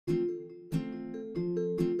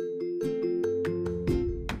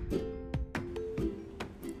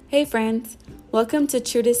Hey friends, welcome to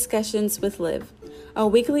True Discussions with Liv, a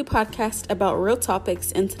weekly podcast about real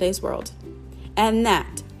topics in today's world. And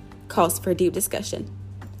that calls for deep discussion.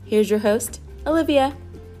 Here's your host, Olivia.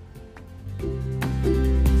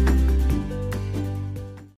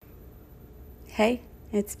 Hey,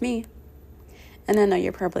 it's me. And I know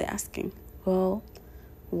you're probably asking, well,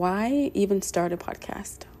 why even start a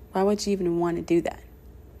podcast? Why would you even want to do that?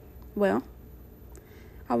 Well,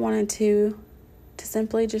 I wanted to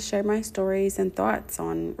simply just share my stories and thoughts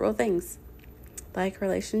on real things like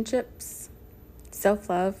relationships,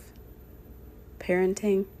 self-love,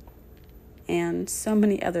 parenting, and so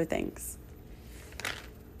many other things.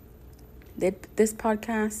 This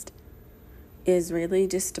podcast is really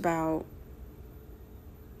just about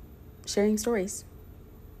sharing stories.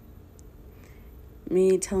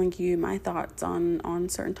 Me telling you my thoughts on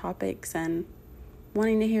certain topics and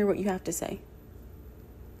wanting to hear what you have to say.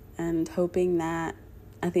 And hoping that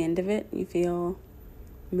at the end of it, you feel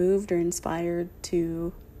moved or inspired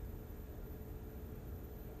to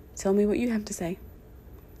tell me what you have to say.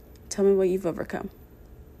 Tell me what you've overcome.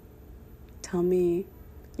 Tell me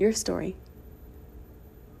your story.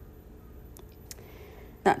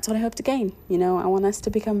 That's what I hope to gain. I want us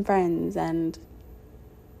to become friends, and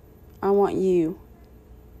I want you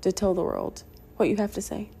to tell the world what you have to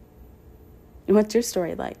say. What's your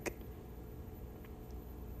story like?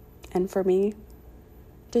 And for me,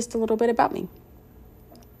 just a little bit about me.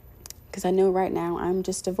 Because I know right now I'm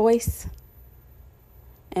just a voice.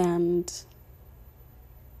 And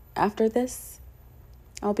after this,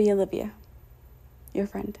 I'll be Olivia, your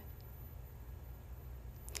friend.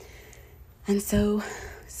 And so,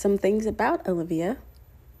 some things about Olivia.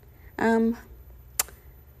 I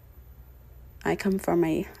come from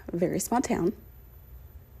a very small town.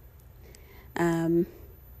 My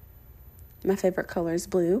favorite color is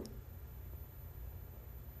blue.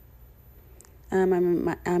 I'm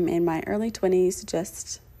in my early 20s,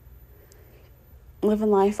 just living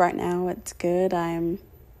life right now. It's good. I'm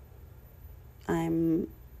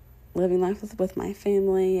living life with my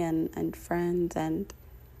family and friends, and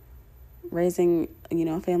raising,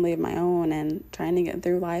 a family of my own, and trying to get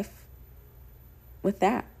through life with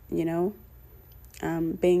that, Being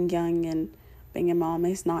young and being a mom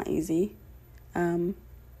is not easy.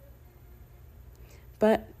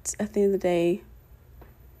 But at the end of the day,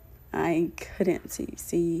 I couldn't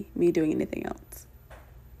see me doing anything else.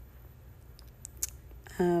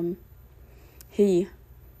 He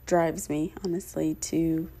drives me, honestly,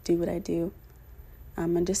 to do what I do,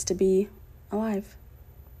 and just to be alive.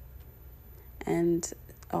 And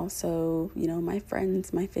also, my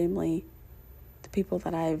friends, my family, the people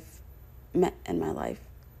that I've met in my life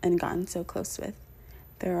and gotten so close with.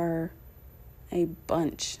 There are a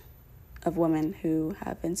bunch of women who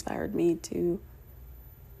have inspired me to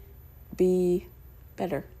be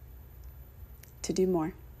better, to do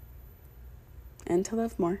more, and to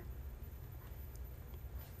love more.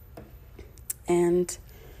 And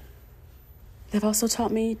they've also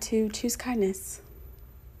taught me to choose kindness.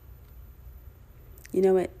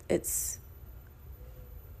 It's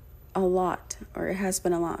a lot, or it has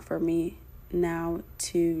been a lot for me now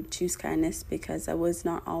to choose kindness, because I was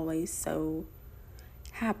not always so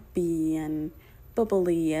happy and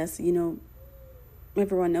bubbly as,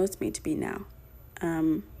 everyone knows me to be now.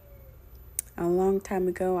 A long time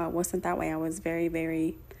ago, I wasn't that way. I was very,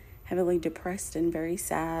 very heavily depressed and very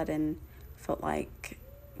sad, and felt like,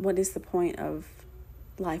 what is the point of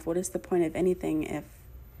life? What is the point of anything if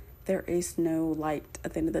there is no light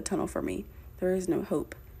at the end of the tunnel for me? There is no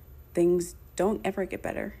hope. Things don't ever get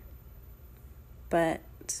better. But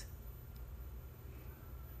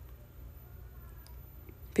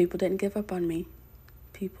people didn't give up on me.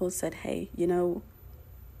 People said, hey,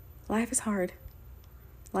 life is hard.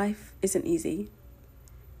 Life isn't easy.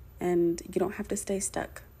 And you don't have to stay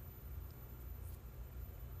stuck.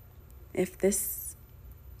 If this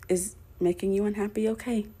is making you unhappy,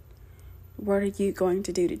 okay. What are you going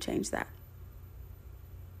to do to change that?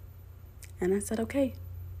 And I said, okay,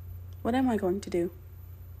 what am I going to do?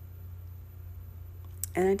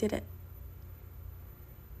 And I did it.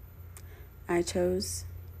 I chose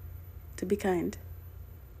to be kind.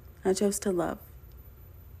 I chose to love.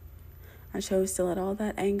 I chose to let all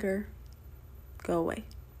that anger go away.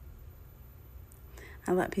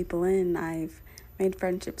 I let people in. I've made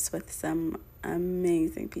friendships with some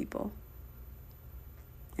amazing people.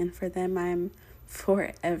 And for them, I'm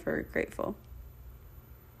forever grateful.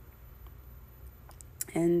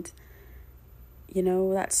 And,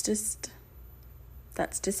 that's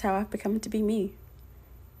just how I've become to be me.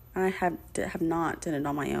 I have not done it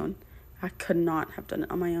on my own. I could not have done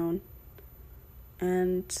it on my own.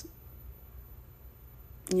 And,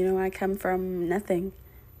 I come from nothing,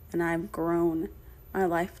 and I've grown my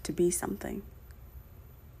life to be something.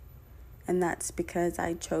 And that's because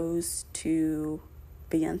I chose to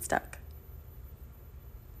be unstuck.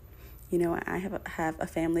 I have a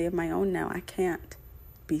family of my own now. I can't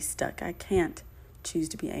be stuck. I can't choose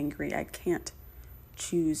to be angry. I can't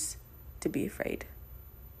choose to be afraid.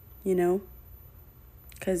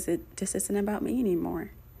 Because it just isn't about me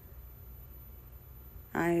anymore.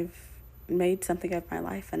 I've made something of my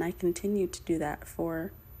life, and I continue to do that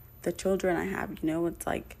for the children I have. It's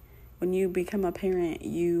like when you become a parent,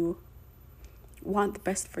 you want the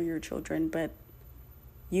best for your children, but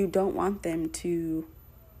you don't want them to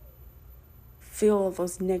feel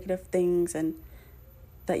those negative things and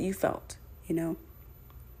that you felt.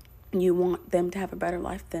 You want them to have a better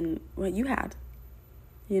life than what you had,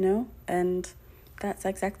 and that's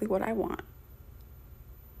exactly what I want.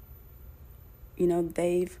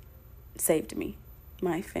 They've saved me.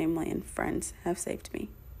 My family and friends have saved me.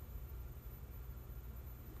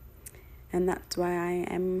 And that's why I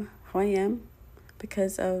am who I am,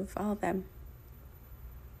 because of all of them.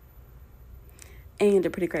 And a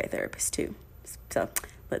pretty great therapist too. So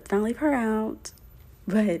let's not leave her out.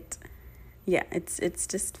 But yeah, it's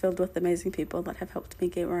just filled with amazing people that have helped me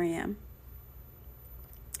get where I am.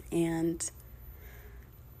 And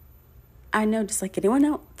I know, just like anyone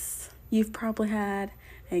else, you've probably had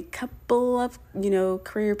a couple of,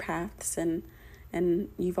 career paths, and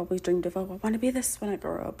you've always dreamed of, I want to be this when I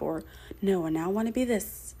grow up, or no, and now I want to be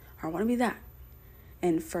this, or I want to be that.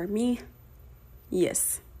 And for me,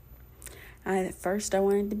 yes. At first I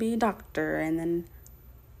wanted to be a doctor, and then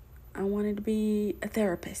I wanted to be a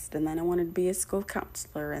therapist, and then I wanted to be a school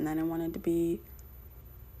counselor, and then I wanted to be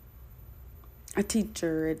a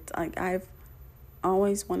teacher. It's like I've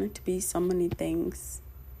always wanted to be so many things,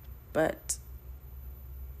 but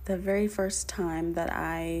the very first time that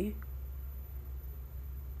I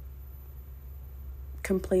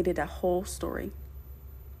completed a whole story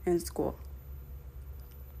in school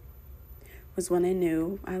was when I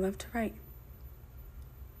knew I loved to write.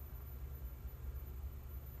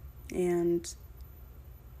 And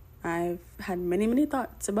I've had many, many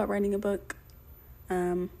thoughts about writing a book.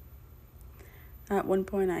 At one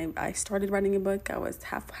point, I started writing a book. I was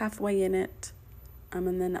halfway in it.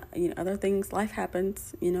 And then, other things, life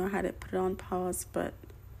happens. I had to put it on pause. But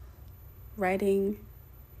writing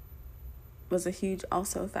was a huge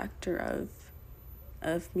also factor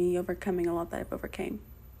of me overcoming a lot that I've overcame.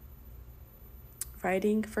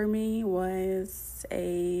 Writing for me was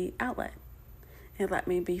a outlet. It let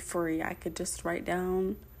me be free. I could just write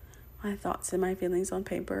down my thoughts and my feelings on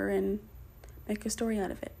paper and make a story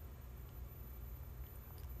out of it.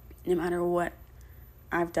 No matter what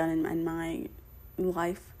I've done in my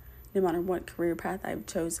life, no matter what career path I've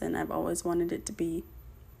chosen, I've always wanted it to be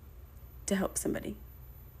to help somebody.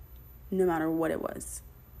 No matter what it was.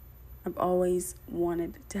 I've always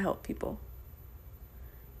wanted to help people.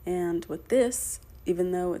 And with this,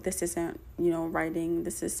 even though this isn't, writing,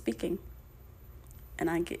 this is speaking. And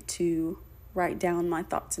I get to write down my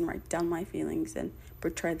thoughts and write down my feelings and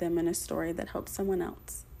portray them in a story that helps someone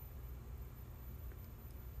else.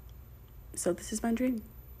 So this is my dream.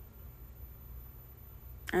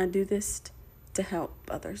 I do this to help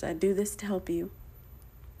others. I do this to help you.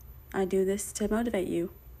 I do this to motivate you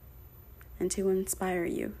and to inspire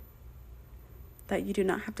you that you do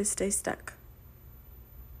not have to stay stuck.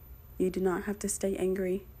 You do not have to stay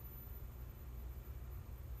angry.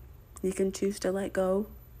 You can choose to let go.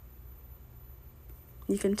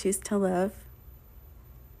 You can choose to love.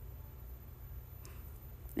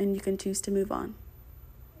 And you can choose to move on.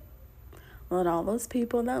 Let all those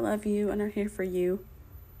people that love you and are here for you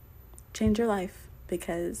change your life,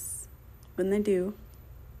 because when they do,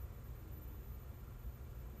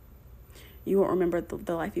 you won't remember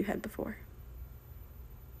the life you had before.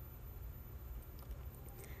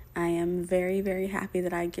 I am very, very happy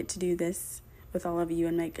that I get to do this with all of you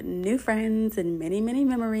and make new friends and many, many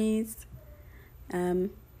memories.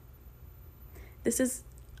 This is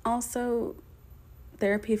also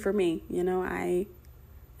therapy for me. I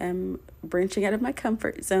am branching out of my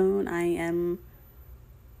comfort zone. I am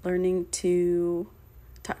learning to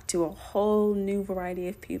talk to a whole new variety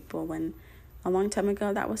of people. And a long time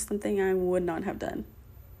ago, that was something I would not have done.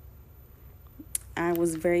 I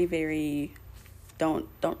was very, very, don't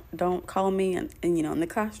call me. And in the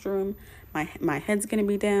classroom, my head's going to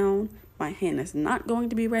be down. My hand is not going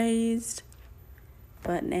to be raised.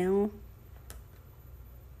 But now,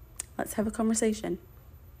 let's have a conversation.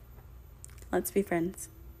 Let's be friends.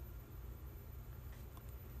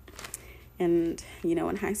 And,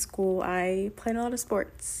 in high school, I played a lot of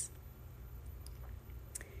sports.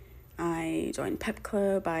 I joined pep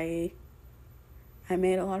club. I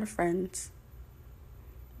made a lot of friends.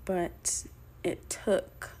 But it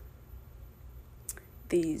took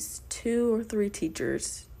these 2 or 3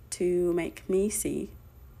 teachers to make me see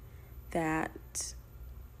that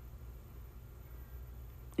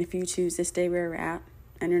if you choose to stay where you're at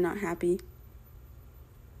and you're not happy,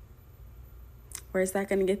 where's that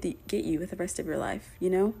going to get you with the rest of your life,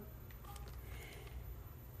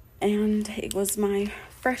 And it was my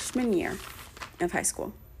freshman year of high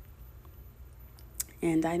school.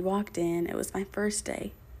 And I'd walked in. It was my first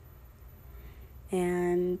day.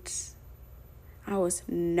 And I was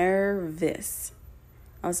nervous.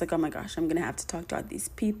 I was like, oh my gosh, I'm going to have to talk to all these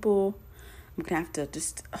people. I'm going to have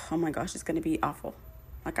to oh my gosh, it's going to be awful.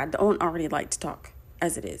 Like, I don't already like to talk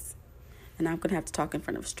as it is. And I'm going to have to talk in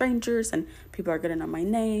front of strangers, and people are going to know my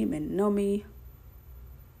name and know me.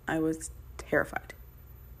 I was terrified.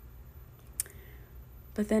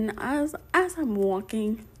 But then as I'm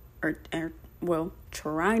walking, or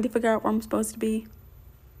trying to figure out where I'm supposed to be,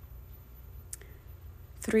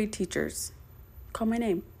 3 teachers call my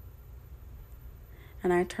name.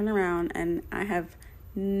 And I turn around, and I have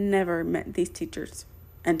never met these teachers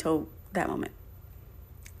until that moment.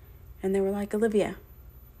 And they were like, Olivia,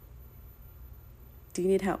 do you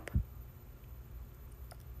need help?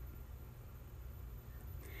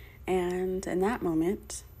 And in that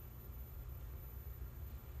moment,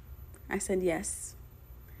 I said yes.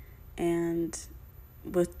 And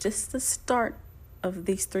with just the start of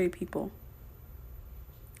these 3 people,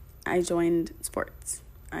 I joined sports.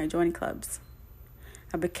 I joined clubs.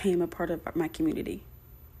 I became a part of my community.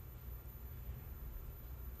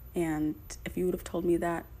 And if you would have told me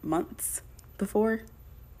that months before,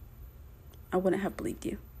 I wouldn't have believed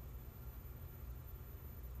you.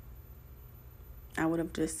 I would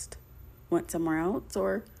have just went somewhere else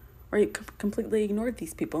or you completely ignored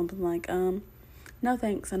these people and been like, no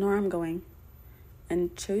thanks, I know where I'm going.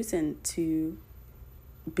 And chosen to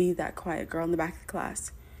be that quiet girl in the back of the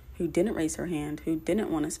class who didn't raise her hand, who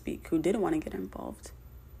didn't want to speak, who didn't want to get involved.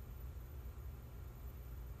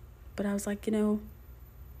 But I was like,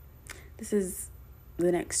 this is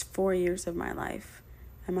the next 4 years of my life.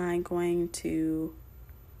 Am I going to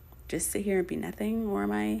just sit here and be nothing, or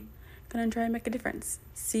am I going to try and make a difference?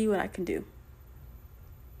 See what I can do.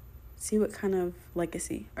 See what kind of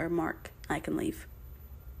legacy or mark I can leave.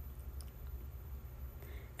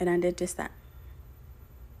 And I did just that.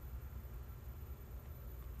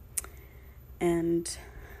 And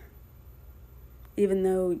even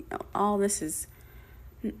though all this is,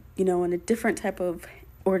 in a different type of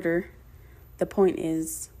order, the point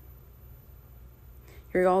is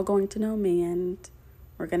you're all going to know me, and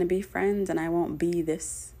we're going to be friends, and I won't be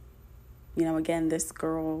this, again, this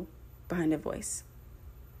girl behind a voice.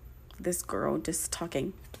 This girl just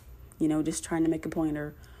talking, just trying to make a point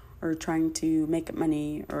or trying to make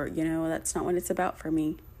money, or, that's not what it's about for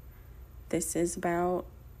me. This is about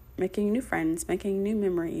making new friends, making new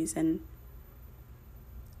memories, and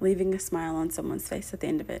leaving a smile on someone's face at the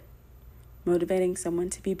end of it. Motivating someone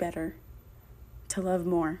to be better, to love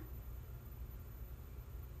more.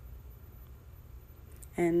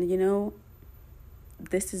 And,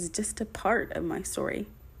 this is just a part of my story.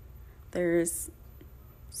 There's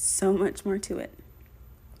so much more to it.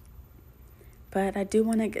 But I do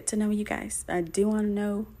want to get to know you guys. I do want to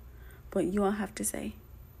know what you all have to say.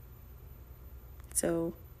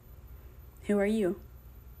 So, who are you?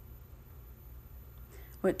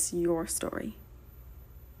 What's your story?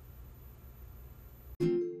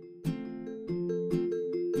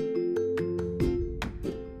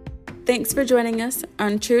 Thanks for joining us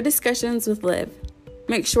on True Discussions with Liv.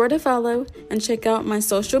 Make sure to follow and check out my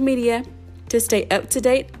social media to stay up to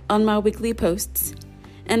date on my weekly posts.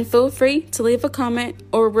 And feel free to leave a comment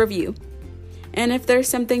or review. And if there's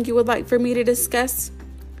something you would like for me to discuss,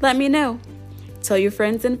 let me know. Tell your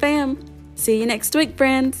friends and fam. See you next week,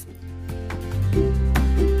 friends.